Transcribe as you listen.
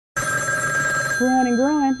Gruhin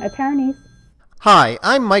Gruhin, attorneys. Hi,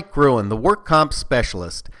 I'm Mike Gruhin, the work comp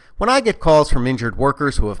specialist. When I get calls from injured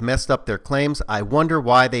workers who have messed up their claims, I wonder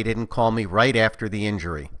why they didn't call me right after the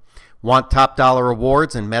injury. Want top dollar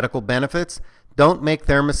awards and medical benefits? Don't make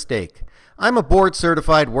their mistake. I'm a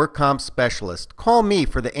board-certified work comp specialist. Call me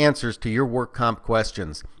for the answers to your work comp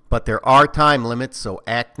questions. But there are time limits, so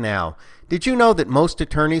act now. Did you know that most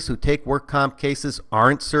attorneys who take work comp cases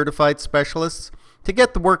aren't certified specialists? To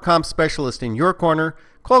get the work comp specialist in your corner,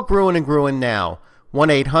 call Gruhin Gruhin now.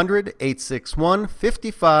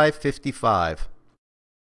 1-800-861-5555.